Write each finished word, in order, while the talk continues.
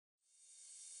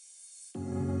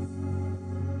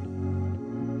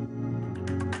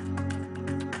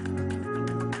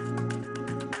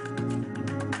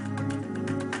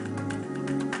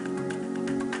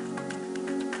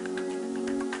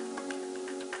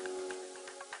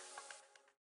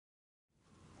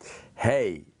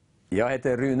Hej! Jag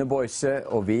heter Rune Boise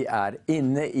och vi är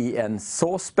inne i en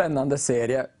så spännande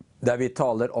serie där vi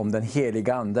talar om den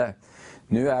heliga ande.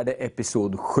 Nu är det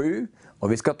episod 7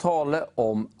 och vi ska tala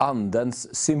om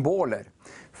andens symboler.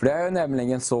 För det är ju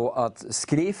nämligen så att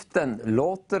skriften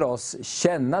låter oss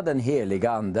känna den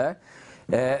heliga ande.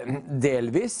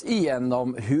 Delvis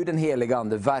genom hur den heliga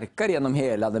ande verkar genom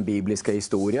hela den bibliska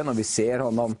historien. Och vi ser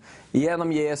honom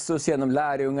genom Jesus, genom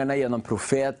lärjungarna, genom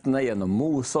profeterna, genom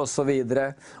Mose och så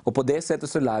vidare. Och på det sättet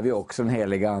så lär vi också den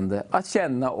heliga ande att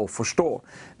känna och förstå.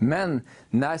 Men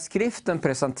när skriften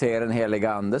presenterar den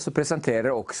heliga ande så presenterar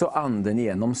också anden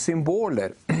genom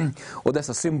symboler. Och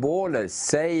dessa symboler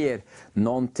säger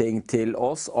någonting till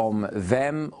oss om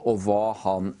vem och vad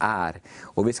han är.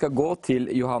 Och vi ska gå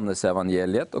till Johannes evangeliet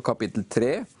och kapitel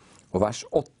 3 och vers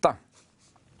 8.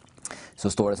 Så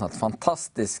står det sånt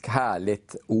fantastiskt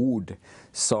härligt ord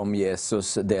som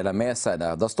Jesus delar med sig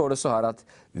där. Då står det så här att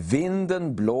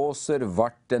vinden blåser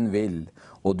vart den vill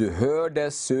och du hör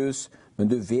dess sus men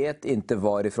du vet inte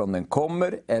varifrån den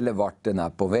kommer eller vart den är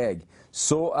på väg.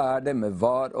 Så är det med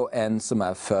var och en som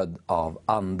är född av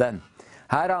anden.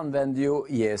 Här använder ju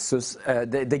Jesus,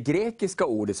 det grekiska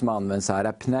ordet som används här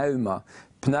är pneuma.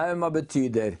 Pneuma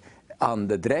betyder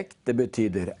andedräkt, det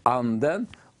betyder anden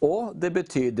och det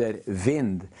betyder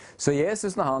vind. Så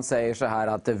Jesus när han säger så här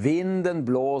att vinden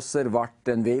blåser vart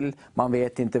den vill, man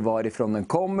vet inte varifrån den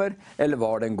kommer eller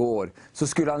var den går. Så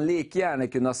skulle han lika gärna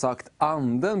kunna sagt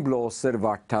anden blåser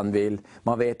vart han vill,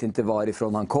 man vet inte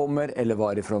varifrån han kommer eller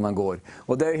varifrån han går.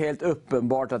 Och det är helt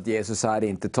uppenbart att Jesus här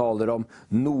inte talar om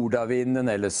nordavinden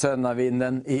eller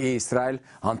sönnavinden i Israel,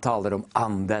 han talar om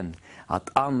anden. Att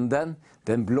anden,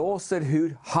 den blåser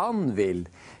hur han vill.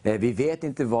 Vi vet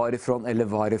inte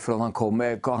varifrån han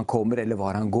kommer eller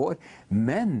var han går.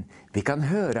 Men vi kan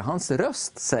höra hans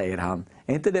röst, säger han.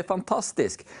 Är inte det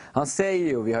fantastiskt? Han säger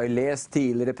ju, vi har ju läst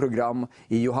tidigare program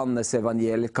i Johannes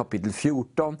evangeliet kapitel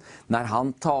 14. När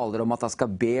han talar om att han ska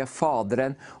be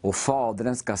Fadern och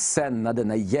Fadern ska sända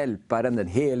denna hjälparen, den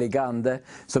heliga ande.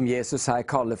 Som Jesus här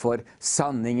kallar för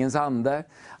sanningens ande.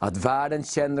 Att världen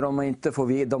känner honom inte,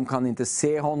 för de kan inte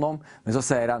se honom. Men så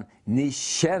säger han, ni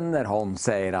känner honom,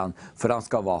 säger han. För han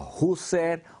ska vara hos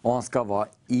er och han ska vara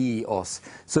i oss.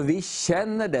 Så vi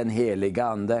känner den heliga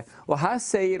ande. Och här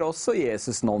säger också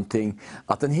Jesus någonting.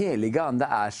 Att den heliga ande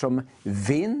är som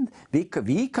vind.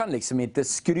 Vi kan liksom inte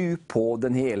skruva på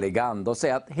den heliga ande och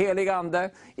säga att heliga ande,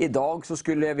 idag så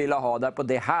skulle jag vilja ha det på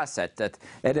det här sättet.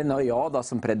 Eller när jag då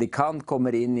som predikant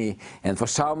kommer in i en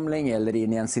församling eller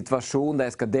in i en situation där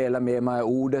jag ska dela med mig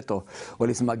ordet och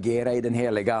liksom agera i den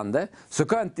heliga ande. Så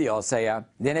kan inte jag säga,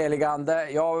 den heliga ande,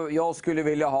 jag skulle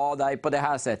vilja ha dig på det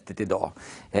här sättet idag.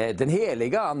 Den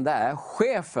heliga ande är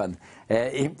chefen.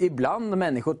 Ibland när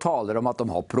människor talar om att de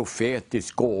har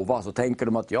profetisk gåva så tänker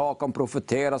de att jag kan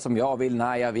profetera som jag vill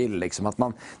när jag vill. Liksom. Att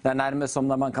det är närmast som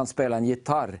när man kan spela en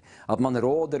gitarr. Att man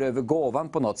råder över gåvan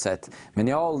på något sätt. Men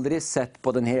jag har aldrig sett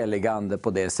på den heliga ande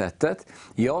på det sättet.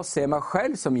 Jag ser mig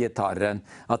själv som gitarren.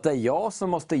 Att det är jag som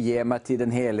måste ge mig till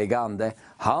den heliga ande.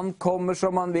 Han kommer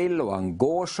som han vill och han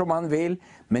går som han vill.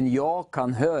 Men jag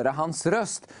kan höra hans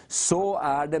röst. Så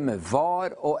är det med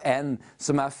var och en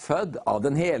som är född av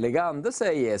den heliga ande,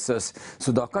 säger Jesus.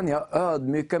 Så då kan jag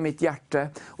ödmjuka mitt hjärta.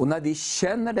 Och när vi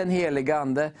känner den heliga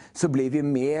ande så blir vi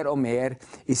mer och mer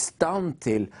i stand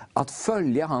till att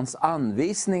följa hans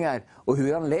anvisningar och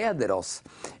hur han leder oss.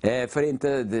 För inte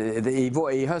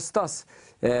i höstas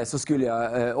så skulle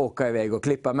jag åka iväg och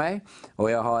klippa mig.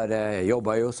 Och jag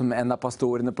jobbar ju som en av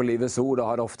pastorerna på Livets Ord och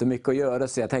har ofta mycket att göra.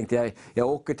 Så jag tänkte jag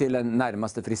åker till den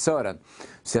närmaste frisören.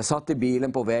 Så jag satt i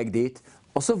bilen på väg dit.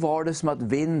 Och så var det som att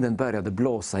vinden började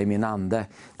blåsa i min ande.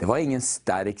 Det var ingen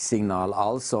stark signal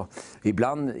alls.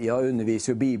 Ibland, jag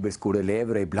undervisar ju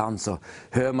bibelskoleelever och ibland så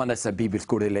hör man dessa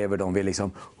bibelskoleelever, de vill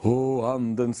liksom,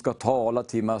 anden ska tala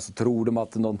till mig. Så tror de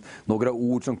att några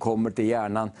ord som kommer till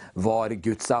hjärnan var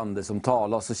Guds ande som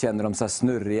talar. Och så känner de sig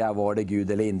snurriga, var det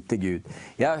Gud eller inte Gud.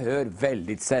 Jag hör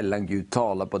väldigt sällan Gud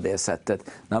tala på det sättet.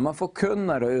 När man får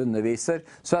kunna och undervisar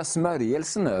så är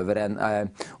smörjelsen över en.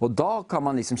 Och då kan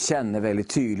man liksom känna väldigt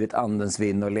tydligt andens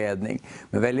vind och ledning.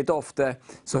 Men väldigt ofta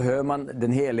så hör man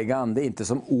den heliga ande inte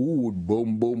som ord,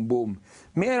 bom, bom, bom.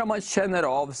 Mer om man känner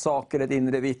av saker, ett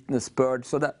inre vittnesbörd,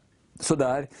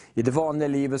 sådär. I det vanliga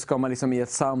livet ska man liksom i ett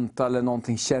samtal eller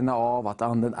någonting känna av att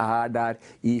anden är där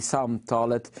i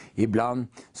samtalet. Ibland,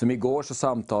 som igår så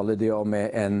samtalade jag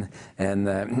med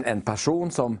en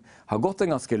person som har gått en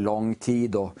ganska lång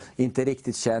tid och inte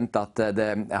riktigt känt att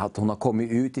hon har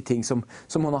kommit ut i ting som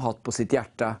hon har haft på sitt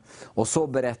hjärta. Och så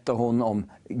berättar hon om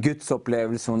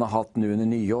gudsupplevelse hon har haft nu under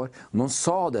nyår. Och när hon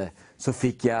sa det så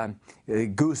fick jag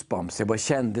goosebumps. Jag bara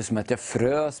kände som att jag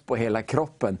frös på hela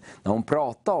kroppen när hon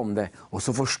pratade om det. Och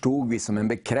så förstod vi som en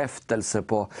bekräftelse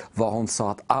på vad hon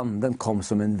sa, att anden kom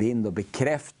som en vind och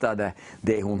bekräftade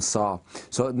det hon sa.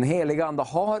 Så den heliga ande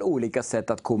har olika sätt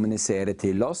att kommunicera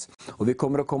till oss. Och vi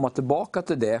kommer att komma tillbaka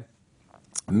till det.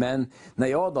 Men när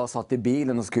jag då satt i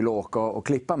bilen och skulle åka och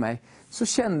klippa mig, så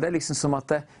kände jag liksom som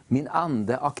att min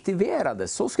ande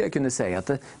aktiverades. Så ska jag kunna säga,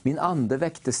 att min ande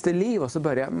väcktes till liv. Och så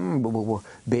började jag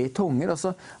be i tånger. Och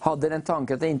så hade den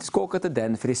tanken att jag inte ska åka till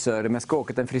den frisören, men jag ska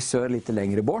åka till en frisör lite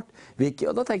längre bort.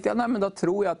 Och då tänkte jag, nej men då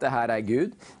tror jag att det här är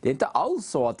Gud. Det är inte alls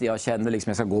så att jag känner liksom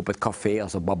jag ska gå på ett café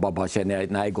och så bara känner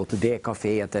jag, nej, gå till det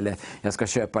kaféet. Eller jag ska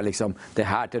köpa liksom det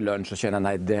här till lunch och känna,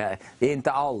 nej, det är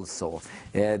inte alls så.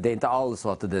 Det är inte alls så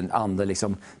att den ande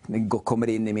liksom kommer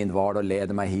in i min vardag och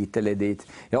leder mig hit eller dit.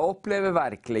 Jag upplever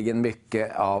verkligen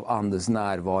mycket av andens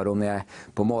närvaro när jag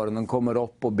på morgonen kommer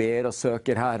upp och ber och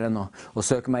söker Herren och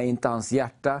söker mig in till hans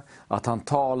hjärta. Att han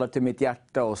talar till mitt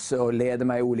hjärta och leder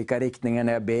mig i olika riktningar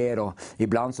när jag ber. Och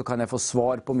ibland så kan jag få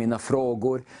svar på mina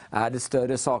frågor. Är det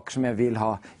större saker som jag vill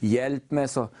ha hjälp med,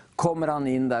 så kommer han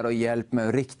in där och hjälper mig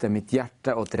att rikta mitt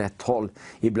hjärta åt rätt håll.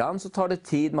 Ibland så tar det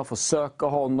tid, man får söka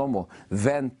honom och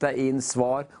vänta in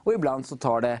svar. Och ibland så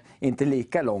tar det inte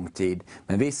lika lång tid.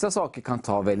 Men vissa saker kan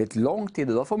ta väldigt lång tid,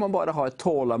 och då får man bara ha ett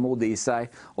tålamod i sig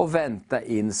och vänta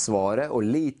in svaret och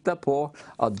lita på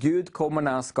att Gud kommer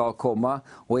när han ska komma,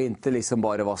 och inte liksom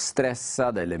bara vara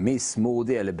stressad eller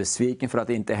missmodig eller besviken för att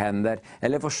det inte händer,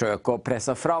 eller försöka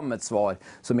pressa fram ett svar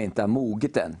som inte är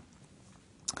moget än.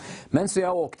 Men så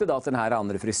jag åkte då till den här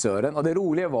andra frisören, och det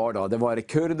roliga var då, det var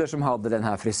kurder som hade den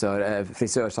här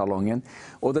frisörsalongen.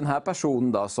 Och den här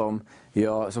personen då som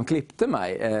klippte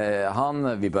mig,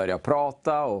 vi började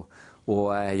prata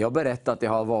och jag berättade att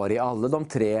jag har varit i alla de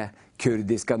 3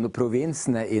 kurdiska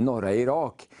provinserna i norra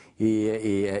Irak.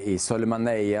 I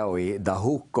Sulaymaniyah och i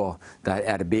Dahuk och där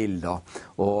Erbil då.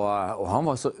 Och han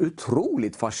var så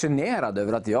otroligt fascinerad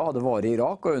över att jag hade varit i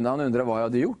Irak, och han undrade vad jag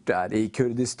hade gjort där i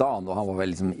Kurdistan, och han var väl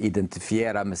liksom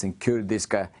identifierad med sin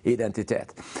kurdiska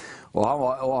identitet. Och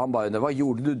han bara, vad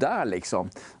gjorde du där liksom?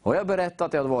 Och jag berättade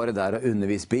att jag hade varit där och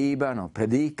undervisat Bibeln och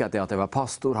predikat, att jag var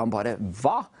pastor. Han bara,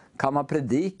 va? Kan man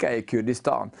predika i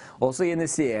Kurdistan? Och så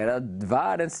initierade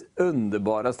världens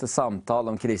underbaraste samtal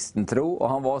om kristen tro, och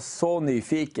han var så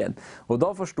nyfiken. Och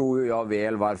då förstod jag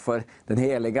väl varför den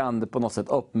heliga ande på något sätt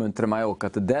uppmuntrade mig att åka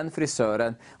till den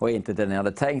frisören och inte den jag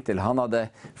hade tänkt till. Han hade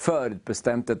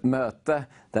förutbestämt ett möte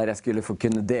där jag skulle få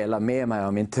kunna dela med mig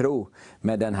av min tro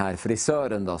med den här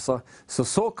frisören då.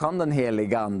 Så kan den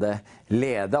heliga ande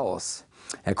leda oss.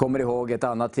 Jag kommer ihåg ett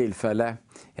annat tillfälle.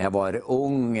 Jag var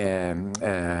ung.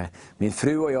 Min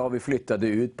fru och jag, vi flyttade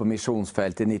ut på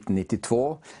missionsfältet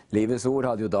 1992. Livets ord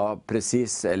hade ju då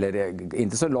precis, eller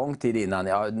inte så lång tid innan.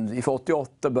 I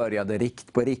 88 började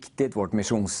på riktigt vårt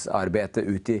missionsarbete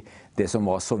ut i det som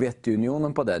var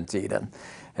Sovjetunionen på den tiden.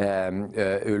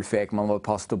 Ulf Ekman var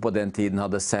pastor på den tiden,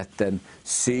 hade sett en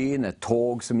syn, ett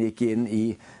tåg som gick in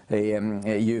i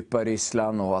djupa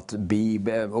Ryssland, och att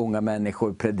unga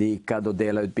människor predikade och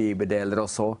delade ut bibeldelar och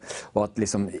så, och att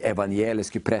liksom evangeliet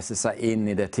skulle pressa sig in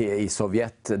i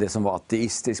Sovjet, det som var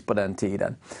ateistiskt på den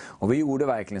tiden. Och vi gjorde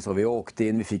verkligen så, vi åkte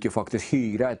in, vi fick ju faktiskt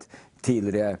hyra ett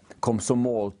tidigare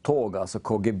komsomoltåg, alltså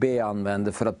KGB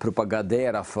använde för att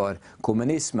propagandera för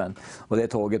kommunismen. Och det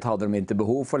tåget hade de inte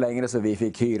behov för längre, så vi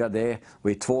fick hyra det.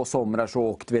 Och i 2 somrar så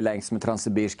åkte vi längs med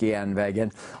Transsibirska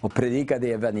järnvägen och predikade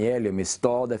evangelium i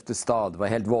stad efter stad. Det var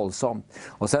helt våldsamt.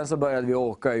 Och sen så började vi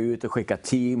åka ut och skicka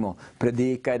team och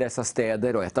predika i dessa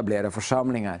städer och etablera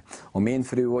församlingar. Och min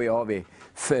fru och jag, vi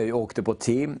åkte på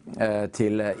team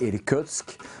till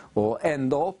Irkutsk. Och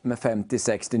ända upp med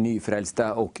 50-60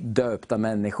 nyfrälsta och döpta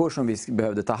människor som vi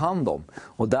behövde ta hand om.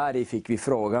 Och där fick vi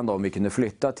frågan då om vi kunde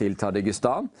flytta till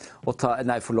Tadzjikistan.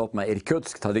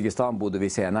 Irkutsk. Tadzjikistan bodde vi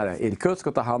senare. Irkutsk,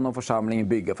 och ta hand om församlingen,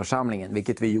 bygga församlingen,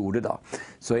 vilket vi gjorde då.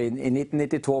 Så i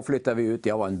 1992 flyttade vi ut.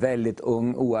 Jag var en väldigt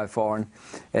ung, oerfaren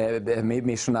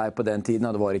missionär på den tiden.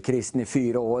 Hade varit kristen i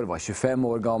 4 år, var 25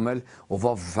 år gammal och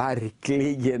var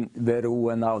verkligen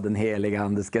beroende av den heliga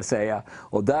ande, ska jag säga.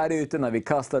 Och där ute när vi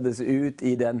kastade ut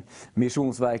i den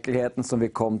missionsverkligheten som vi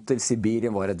kom till,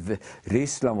 Sibirien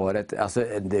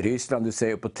Ryssland du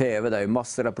ser på TV, det är ju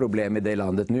massor av problem i det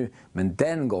landet nu, men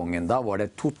den gången då var det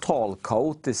ett totalt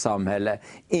kaotiskt samhälle,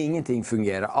 ingenting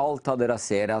fungerade, allt hade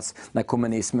raserats när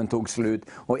kommunismen tog slut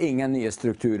och inga nya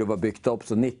strukturer var byggt upp,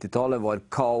 så 90-talet var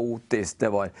kaotiskt, det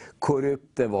var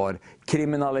korrupt, det var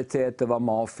kriminalitet, det var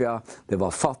maffia, det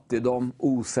var fattigdom,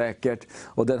 osäkert,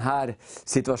 och den här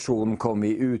situationen kom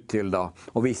vi ut till då.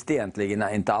 Och visste egentligen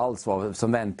inte alls vad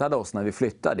som väntade oss när vi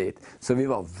flyttade dit. Så vi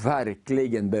var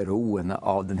verkligen beroende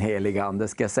av den heliga ande,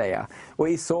 ska jag säga. Och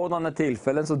i sådana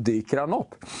tillfällen så dyker han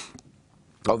upp.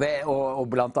 Och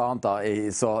bland annat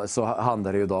då, så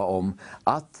handlar det ju då om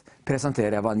att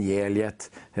presentera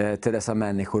evangeliet till dessa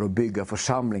människor och bygga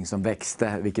församling som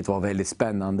växte, vilket var väldigt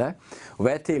spännande. Och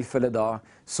vid ett tillfälle då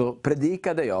så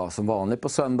predikade jag som vanligt på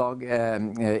söndag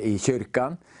i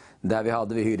kyrkan.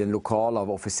 Där vi hyrde en lokal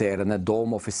av officerarna,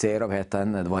 domofficer hette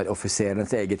den, det var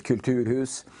officerens eget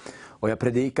kulturhus. Och jag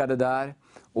predikade där.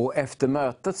 Och efter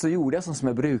mötet så gjorde jag som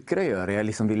jag brukar göra. Jag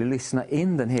liksom ville lyssna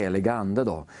in den heliga ande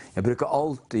då. Jag brukar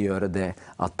alltid göra det.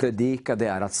 Att predika, det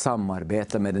är att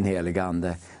samarbeta med den heliga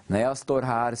ande. När jag står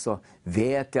här så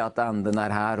vet jag att anden är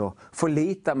här och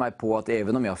förlitar mig på att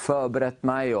även om jag har förberett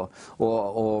mig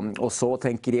och så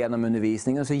tänker igenom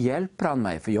undervisningen, så hjälper han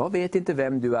mig. För jag vet inte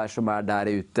vem du är som är där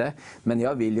ute, men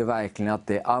jag vill ju verkligen att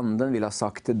det anden vill ha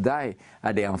sagt till dig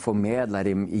är det han förmedlar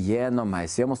igenom mig.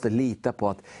 Så jag måste lita på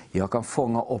att jag kan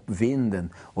fånga upp vinden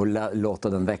och låta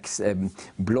den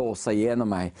blåsa igenom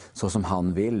mig så som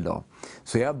han vill då.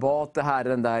 Så jag bad till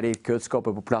Herren där i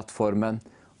kudskapet på plattformen.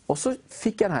 Och så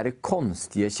fick jag den här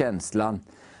konstiga känslan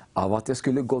av att jag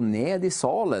skulle gå ned i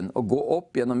salen och gå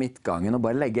upp genom mittgången och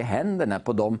bara lägga händerna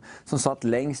på dem som satt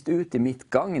längst ut i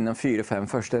mittgången, de 4-5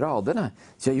 första raderna.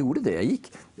 Så jag gjorde det,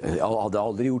 jag hade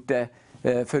aldrig gjort det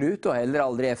förut och heller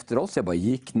aldrig efteråt. Så jag bara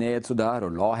gick ned så där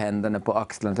och la händerna på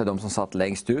axlarna till de som satt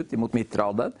längst ut emot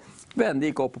mittraden. Vände,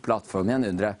 gick upp på plattformen och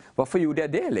undrade, varför gjorde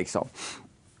jag det liksom?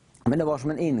 Men det var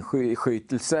som en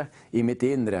inskytelse i mitt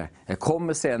inre. Jag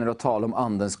kommer senare att tala om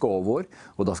andens gåvor.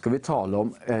 Och då ska vi tala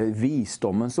om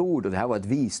visdomens ord. Och det här var ett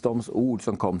visdomsord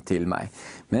som kom till mig.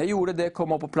 Men jag gjorde det,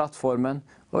 kom upp på plattformen.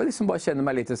 Och jag liksom bara kände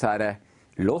mig lite så här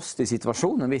lost i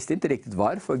situationen. Visste inte riktigt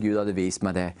varför Gud hade visat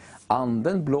mig det.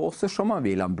 Anden blåser som han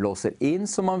vill. Han blåser in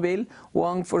som han vill. Och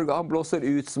han blåser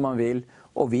ut som han vill.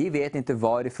 Och vi vet inte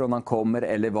varifrån han kommer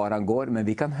eller var han går, men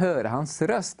vi kan höra hans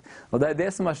röst. Och det är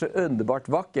det som är så underbart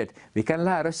vackert. Vi kan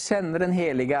lära oss känna den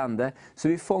heliga ande, så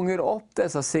vi fångar upp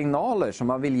dessa signaler som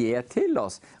han vill ge till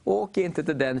oss. Åk inte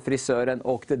till den frisören,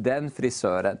 åk till den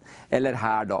frisören. Eller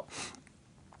här då.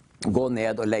 Gå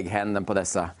ned och lägg händerna på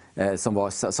dessa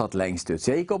som satt längst ut.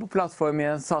 Så jag gick upp på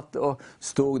plattformen, satt och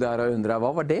stod där och undrade,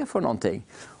 vad var det för någonting?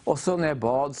 Och så när jag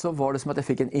bad så var det som att jag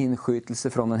fick en inskytelse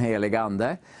från den heliga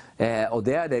ande. Och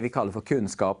det är det vi kallar för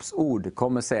kunskapsord. Det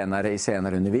kommer senare i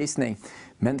senare undervisning.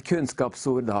 Men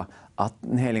kunskapsord då, att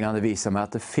den heliga ande visar mig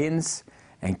att det finns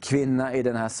en kvinna i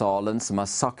den här salen som har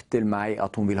sagt till mig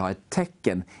att hon vill ha ett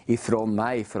tecken ifrån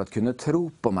mig för att kunna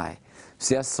tro på mig.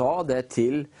 Så jag sa det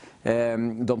till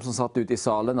de som satt ute i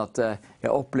salen, att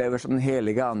jag upplever som den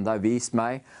heliga ande har visat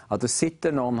mig att det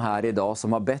sitter någon här idag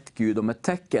som har bett Gud om ett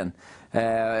tecken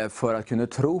för att kunna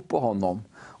tro på honom.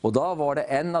 Och då var det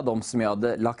en av dem som jag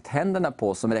hade lagt händerna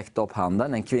på som räckte upp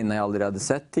handen, en kvinna jag aldrig hade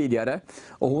sett tidigare.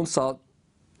 Och hon sa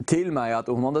till mig att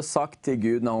hon hade sagt till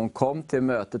Gud när hon kom till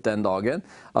mötet den dagen,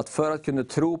 att för att kunna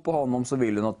tro på honom så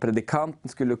ville hon att predikanten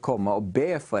skulle komma och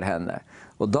be för henne.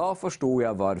 Och då förstod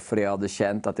jag varför jag hade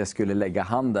känt att jag skulle lägga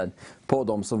handen på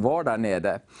dem som var där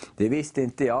nere. Det visste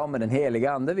inte jag, men den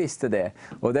heliga ande visste det.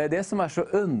 Och det är det som är så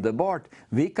underbart.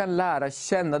 Vi kan lära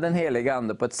känna den heliga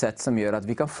ande på ett sätt som gör att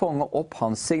vi kan fånga upp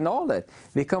hans signaler.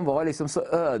 Vi kan vara liksom så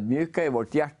ödmjuka i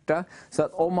vårt hjärta, så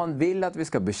att om man vill att vi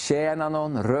ska betjäna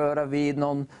någon, röra vid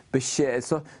någon,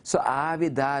 så är vi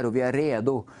där och vi är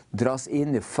redo. Dras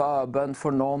in i förbön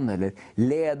för någon eller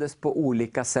ledes på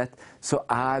olika sätt, så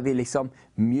är vi liksom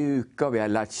mjuka, vi har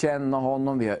lärt känna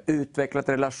honom, vi har utvecklat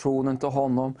relationen till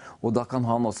honom, och då kan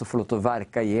han också få lov att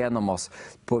verka genom oss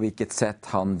på vilket sätt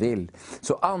han vill.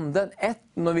 Så anden,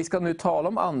 när vi ska nu tala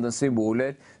om andens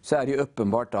symboler, så är det ju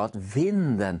uppenbart att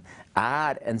vinden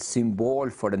är en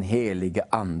symbol för den heliga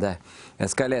ande. Jag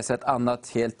ska läsa ett annat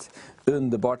helt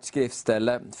underbart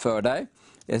skriftställe för dig.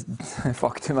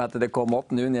 Faktum är att det kom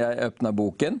upp nu när jag öppnar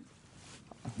boken.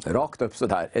 Rakt upp så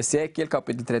där. Esekiel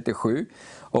kapitel 37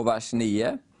 och vers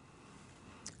 9.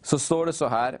 Så står det så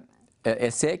här.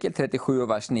 Esekiel 37 och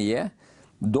vers 9.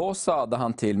 Då sade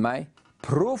han till mig,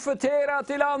 profetera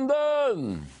till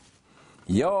anden!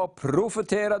 Ja,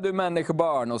 profetera du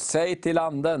människobarn och säg till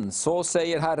anden, så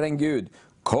säger Herren Gud,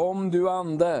 kom du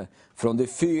ande från de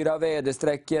 4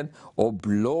 väderstrecken och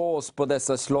blås på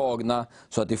dessa slagna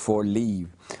så att de får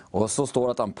liv. Och så står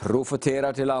det att han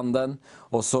profeterar till anden,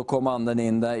 och så kom anden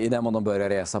in där i dem och de börjar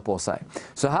resa på sig.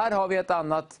 Så här har vi ett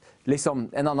annat,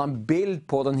 en annan bild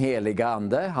på den heliga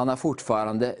ande. Han är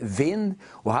fortfarande vind,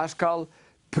 och här ska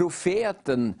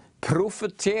profeten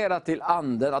profetera till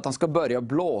anden att han ska börja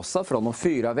blåsa från de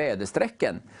 4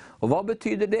 väderstrecken. Och vad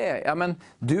betyder det? Ja, men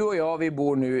du och jag, vi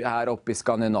bor nu här uppe i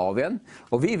Skandinavien.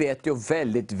 Och vi vet ju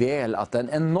väldigt väl att det är en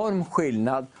enorm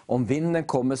skillnad om vinden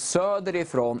kommer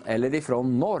söderifrån eller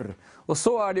ifrån norr. Och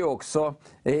så är det också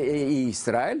i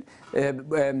Israel.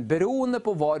 Beroende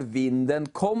på var vinden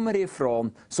kommer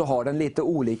ifrån så har den lite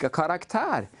olika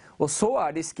karaktär. Och så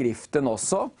är det i skriften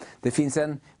också. Det finns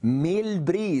en mild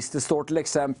bris. Det står till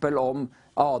exempel om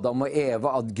Adam och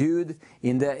Eva att Gud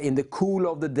in the cool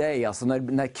of the day, alltså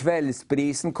när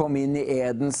kvällsbrisen kom in i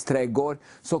Edens trädgård,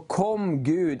 så kom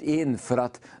Gud in för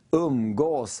att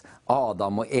umgås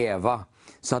Adam och Eva.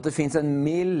 Så att det finns en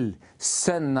mild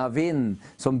sönnavind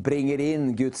som bringar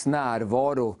in Guds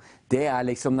närvaro. Det är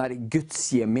liksom när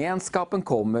Guds gemenskapen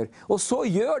kommer. Och så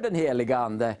gör den heliga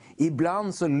ande.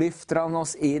 Ibland så lyfter han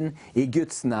oss in i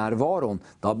Guds närvaron.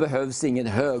 Då behövs ingen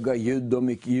höga ljud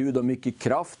och mycket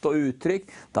kraft och uttryck.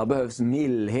 Då behövs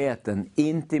mildheten,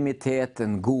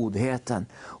 intimiteten, godheten.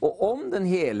 Och om den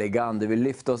heliga ande vill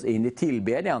lyfta oss in i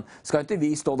tillbedjan, ska inte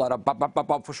vi stå där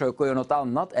och försöka göra något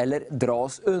annat eller dra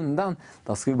oss undan.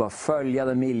 Då ska vi bara följa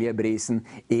den milda brisen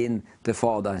in till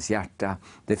Faderns hjärta.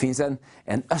 Det finns en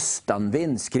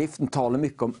östanvind. Skriften talar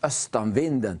mycket om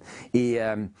östanvinden.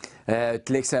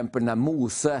 Till exempel när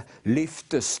Mose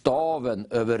lyfter staven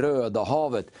över Röda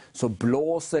havet, så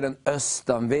blåser en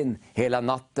östanvind hela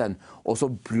natten. Och så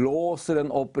blåser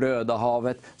den upp Röda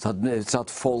havet så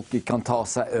att folket kan ta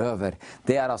sig över.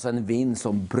 Det är alltså en vind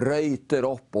som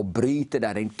bryter upp och bryter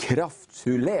där, en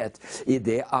kraftfullhet i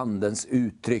det andens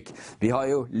uttryck. Vi har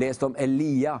ju läst om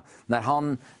Elia. När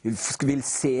han vill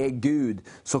se Gud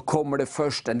så kommer det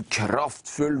först en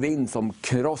kraftfull vind som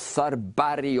krossar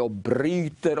berg och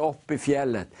bryter upp i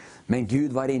fjället. Men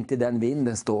Gud var inte i den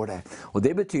vinden, står det. Och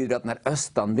det betyder att när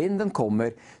östanvinden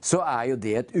kommer så är ju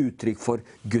det ett uttryck för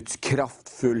Guds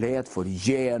kraftfullhet, för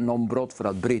genombrott, för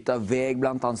att bryta väg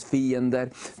bland hans fiender,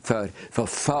 för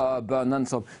förbönen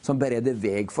som bereder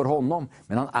väg för honom.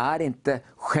 Men han är inte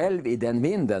själv i den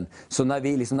vinden. Så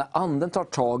när anden tar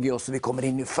tag i oss och vi kommer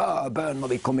in i förbön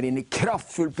och vi kommer in i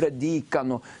kraftfull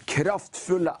predikan och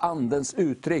kraftfulla andens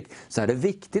uttryck, så är det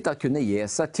viktigt att kunna ge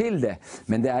sig till det.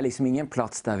 Men det är liksom ingen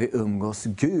plats där vi umgås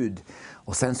Gud.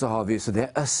 Och sen så har vi så det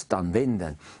är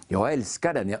östanvinden. Jag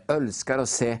älskar den. Jag älskar att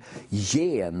se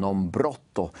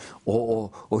genombrott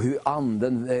och hur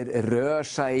anden rör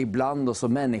sig ibland och så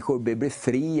människor blir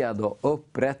befriade och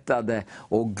upprättade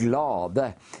och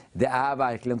glada. Det är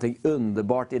verkligen något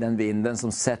underbart i den vinden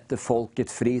som sätter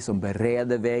folket fri, som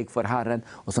bereder väg för Herren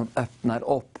och som öppnar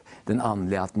upp den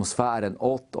andliga atmosfären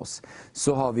åt oss.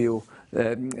 Så har vi ju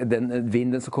den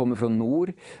vinden som kommer från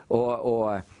nord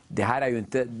och det här är ju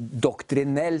inte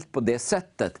doktrinellt på det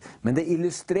sättet, men det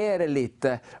illustrerar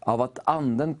lite av att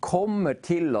anden kommer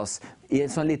till oss i en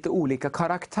sån lite olika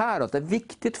karaktär. Och det är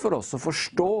viktigt för oss att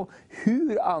förstå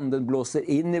hur anden blåser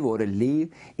in i våra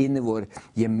liv, in i vår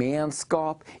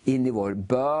gemenskap, in i vår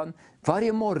bön.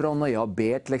 Varje morgon när jag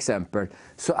ber till exempel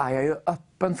så är jag ju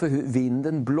öppen för hur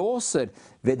vinden blåser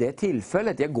vid det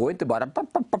tillfället. Jag går inte bara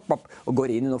och går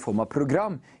in i någon form av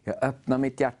program. Jag öppnar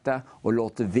mitt hjärta och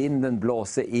låter vinden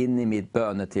blåsa in i mitt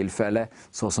bönetillfälle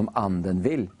så som anden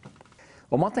vill.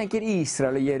 Om man tänker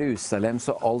Israel och Jerusalem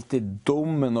så har alltid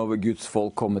domen över Guds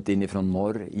folk kommit in ifrån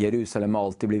norr. Jerusalem har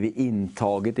alltid blivit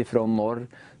intaget ifrån norr.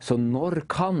 Så norr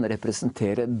kan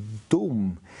representera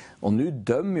dom. Och nu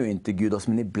dömer ju inte Gud oss,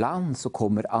 men ibland så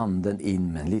kommer anden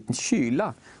in med en liten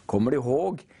kyla. Kommer du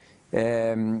ihåg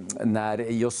när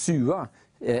Josua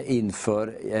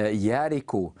inför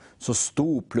Jeriko så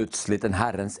stod plötsligt en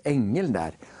Herrens ängel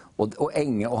där.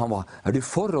 Och han var, är du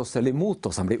för oss eller emot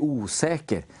oss? Han blev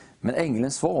osäker. Men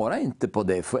ängeln svarade inte på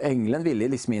det, för ängeln ville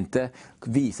liksom inte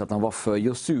visa att han var för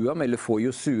Josua eller få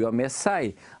Josua med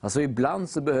sig. Alltså ibland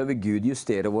så behöver Gud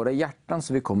justera våra hjärtan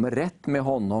så vi kommer rätt med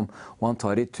honom och han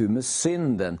tar itu med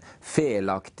synden,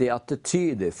 felaktiga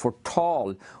attityder,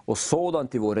 förtal och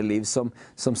sådant i våra liv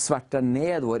som svärtar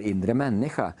ned vår inre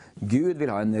människa. Gud vill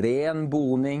ha en ren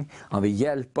boning, han vill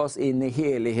hjälpa oss in i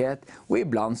helighet och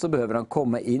ibland så behöver han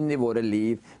komma in i våra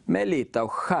liv med lite av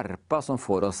skärpa som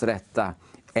får oss rätta.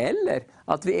 Eller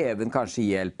att vi även kanske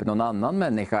hjälper någon annan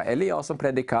människa, eller jag som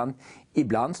predikant.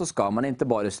 Ibland så ska man inte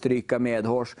bara stryka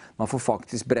medhårs, man får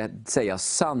faktiskt säga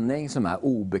sanning som är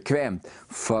obekvämt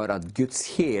för att Guds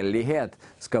helighet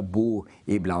ska bo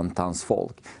ibland hans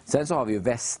folk. Sen så har vi ju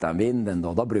västanvinden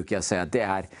då brukar jag säga att det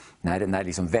är när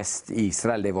liksom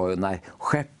Väst-Israel, det var ju när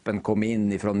skeppen kom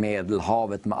in ifrån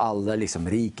Medelhavet med alla liksom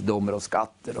rikdomar och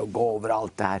skatter och gåvor och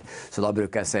allt det här. Så då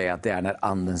brukar jag säga att det är när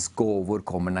andens gåvor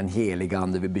kommer, när den heliga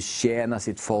ande vill betjäna betjäna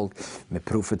sitt folk med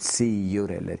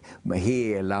profetior eller med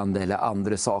helande eller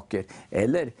andra saker.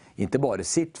 Eller inte bara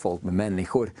sitt folk, med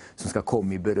människor som ska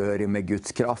komma i beröring med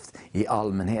Guds kraft i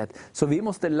allmänhet. Så vi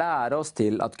måste lära oss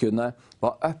till att kunna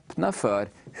vara öppna för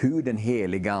hur den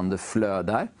heliga ande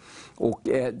flödar. Och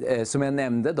som jag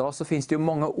nämnde då, så finns det ju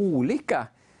många olika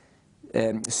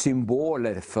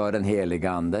symboler för den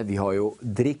heliga ande. Vi har ju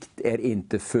drick er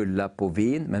inte fulla på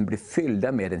vin, men blir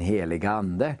fyllda med den heliga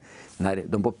ande. När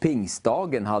de på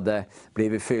pingstdagen hade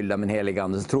blivit fyllda med den heliga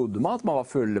ande så trodde man att man var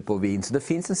full på vin. Så det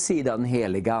finns en sida av den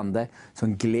heliga ande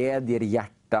som glädjer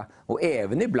hjärtat och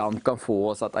även ibland kan få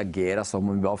oss att agera som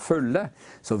om vi var fulla.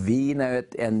 Så vin är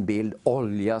en bild,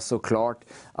 olja såklart,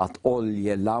 att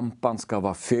oljelampan ska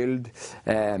vara fylld.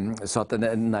 Så att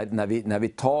när vi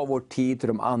tar vår tid till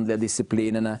de andliga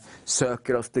disciplinerna,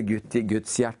 söker oss till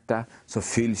Guds hjärta, så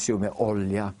fylls ju med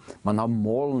olja. Man har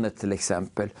molnet till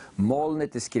exempel.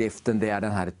 Molnet i skriften, det är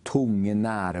den här tunga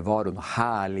närvaron och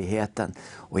härligheten.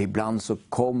 Och ibland så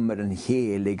kommer den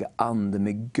heliga ande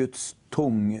med Guds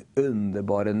tung,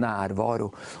 underbara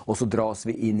närvaro. Och så dras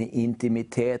vi in i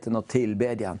intimiteten och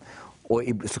tillbedjan. Och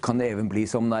så kan det även bli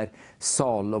som när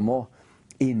Salomo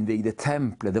invigde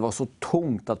templet. Det var så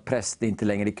tungt att prästen inte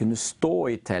längre kunde stå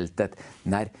i tältet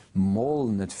när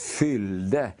molnet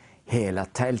fyllde hela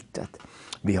tältet.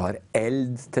 Vi har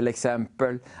eld till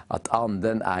exempel, att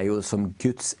anden är ju som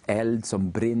Guds eld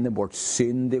som brinner bort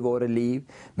synd i våra liv.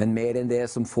 Men mer än det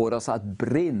som får oss att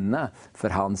brinna för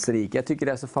hans rike. Jag tycker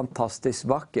det är så fantastiskt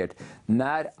vackert.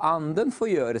 När anden får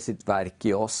göra sitt verk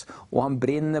i oss och han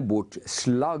brinner bort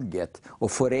slagget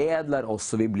och förädlar oss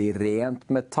så vi blir rent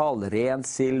metall, rent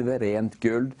silver, rent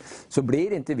guld. Så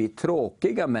blir inte vi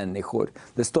tråkiga människor.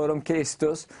 Det står om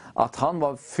Kristus att han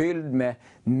var fylld med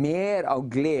mer av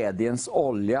glädjens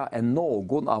olja än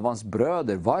någon av hans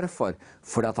bröder. Varför?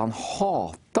 För att han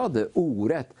hatade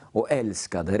orätt och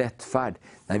älskade rättfärd.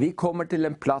 När vi kommer till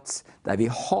en plats där vi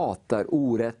hatar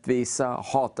orättvisa,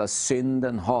 hatar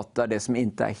synden, hatar det som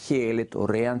inte är heligt och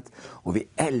rent, och vi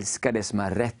älskar det som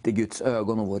är rätt i Guds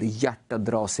ögon och våra hjärta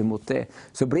dras emot det,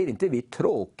 så blir inte vi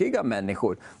tråkiga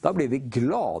människor. Då blir vi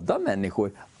glada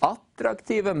människor,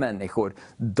 attraktiva människor.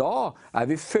 Då är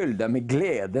vi fyllda med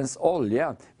glädjens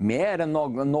olja, mer än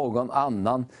någon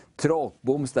annan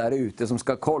tråkboms där ute som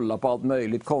ska kolla på allt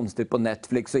möjligt konstigt på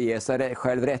Netflix och ge sig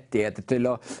själv rättigheter till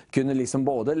att kunna liksom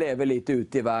både leva lite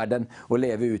ute i världen och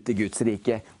leva ute i Guds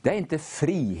rike. Det är inte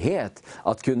frihet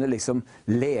att kunna liksom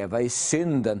leva i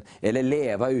synden eller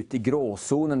leva ute i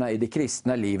gråzonerna i det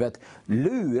kristna livet.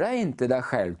 Lura inte dig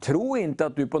själv. Tro inte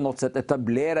att du på något sätt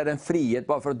etablerar en frihet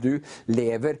bara för att du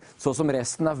lever så som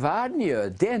resten av världen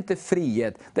gör. Det är inte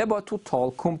frihet. Det är bara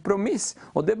total kompromiss.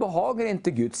 Och det behagar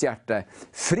inte Guds hjärta.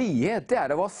 Frihet, det är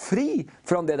att vara fri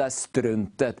från det där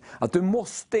struntet. Att du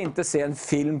måste inte se en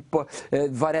film på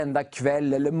varenda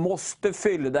kväll eller måste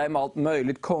fylla dig med allt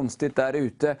möjligt konstigt där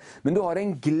ute. Men du har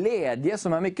en glädje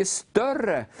som är mycket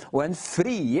större och en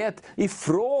frihet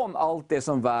ifrån allt det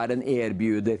som världen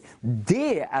erbjuder.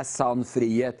 Det är sann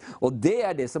frihet och det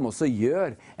är det som också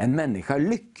gör en människa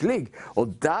lycklig. Och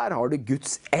där har du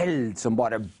Guds eld som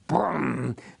bara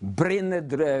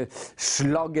brinner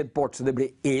slaget bort så det blir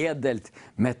edelt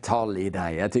metall i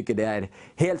dig. Jag tycker det är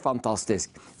helt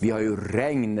fantastiskt. Vi har ju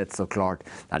regnet såklart.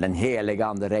 När den heliga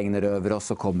ande regnar över oss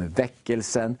så kommer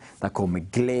väckelsen, där kommer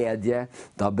glädje,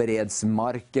 där bereds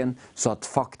marken så att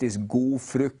faktiskt god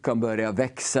frukt kan börja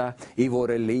växa i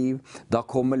våra liv. Där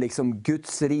kommer liksom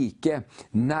Guds rike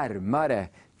närmare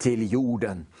till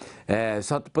jorden.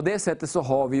 Så att på det sättet så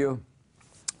har vi ju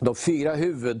de 4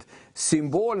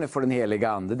 huvudsymbolerna för den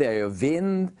heliga ande. Det är ju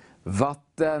vind,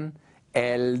 vatten,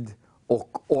 eld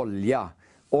och olja.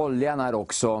 Oljan är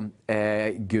också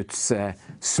Guds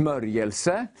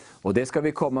smörjelse. Och det ska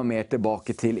vi komma mer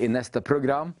tillbaka till i nästa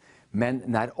program. Men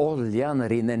när oljan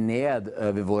rinner ned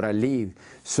över våra liv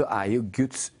så är ju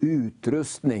Guds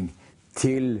utrustning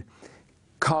till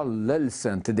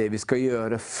kallelsen till det vi ska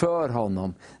göra för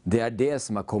honom. Det är det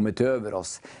som har kommit över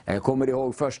oss. Jag kommer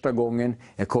ihåg första gången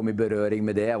jag kom i beröring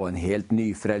med det. Jag var en helt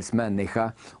nyfrälst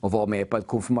människa och var med på ett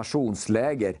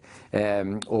konfirmationsläger.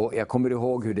 Och jag kommer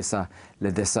ihåg hur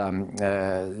dessa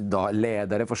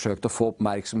ledare försökte få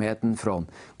uppmärksamheten från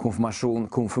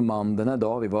konfirmanderna.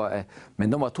 Men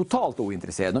de var totalt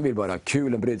ointresserade. De ville bara ha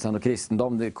kul och brydsam och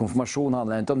kristendom. Konfirmation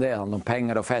handlar inte om det, det handlar om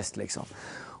pengar och fest liksom.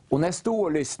 Och när jag stod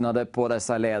och lyssnade på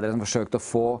dessa ledare som försökte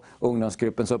få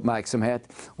ungdomsgruppens uppmärksamhet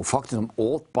och faktiskt de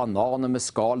åt bananer med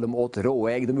skal, de åt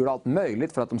råägg, de gjorde allt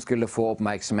möjligt för att de skulle få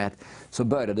uppmärksamhet, så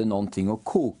började någonting att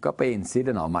koka på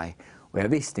insidan av mig. Och jag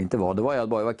visste inte vad det var. Jag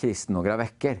bara var kristen några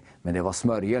veckor. Men det var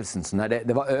smörjelsen. Så när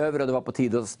det var över och det var på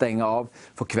tid att stänga av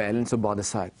för kvällen, så bad det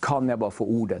så här: kan jag bara få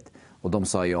ordet? Och de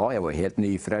sa ja. Jag var helt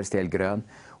nyfrälst, helt grön.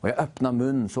 Och jag öppnade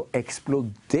munnen, så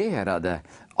exploderade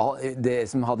det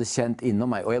som hade känt inom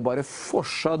mig. Och jag bara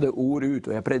forsade ord ut.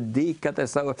 Och jag predikade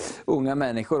dessa unga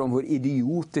människor om hur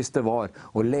idiotiskt det var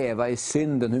att leva i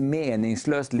synden. Hur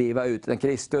meningslöst leva utan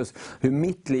Kristus. Hur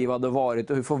mitt liv hade varit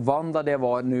och hur förvandlad jag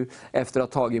var nu efter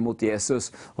att ha tagit emot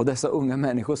Jesus. Och dessa unga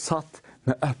människor satt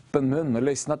med öppen mun och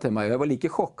lyssnade till mig. Jag var lika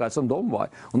chockad som de var.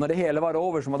 Och när det hela var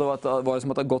över, så var det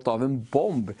som att det gått av en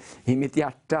bomb i mitt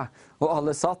hjärta. Och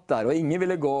alla satt där och ingen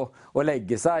ville gå och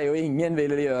lägga sig. Och ingen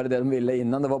ville göra det de ville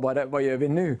innan. Det var bara, vad gör vi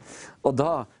nu? Och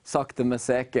då, sakta men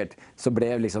säkert, så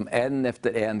blev liksom en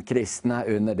efter en kristna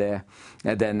under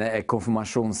den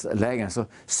konfirmationslägren. Så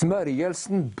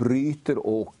smörjelsen bryter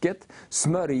åket.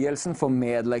 Smörjelsen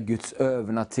förmedlar Guds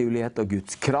övernaturlighet och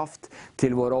Guds kraft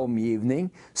till vår omgivning.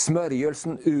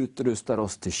 Smörjelsen utrustar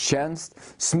oss till tjänst.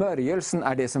 Smörjelsen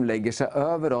är det som lägger sig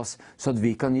över oss så att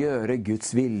vi kan göra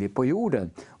Guds vilja på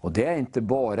jorden. Och det är inte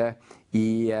bara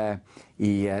i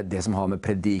det som har med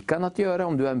predikan att göra.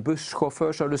 Om du är en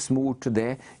busschaufför så har du smort till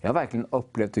det. Jag har verkligen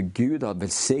upplevt att Gud har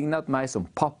välsignat mig som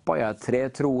pappa. Jag har 3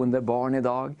 troende barn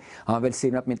idag. Han har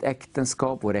välsignat mitt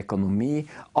äktenskap, vår ekonomi.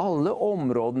 Alla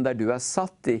områden där du är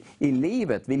satt i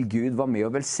livet vill Gud vara med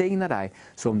och välsigna dig.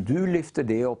 Så om du lyfter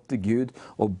det upp till Gud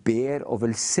och ber och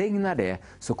välsignar det,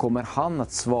 så kommer han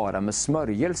att svara med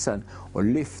smörjelsen och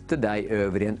lyfta dig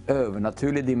över i en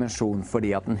övernaturlig dimension, för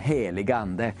det att den heliga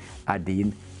ande är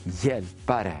din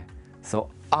hjälpare. Så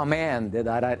amen, det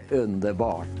där är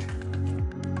underbart.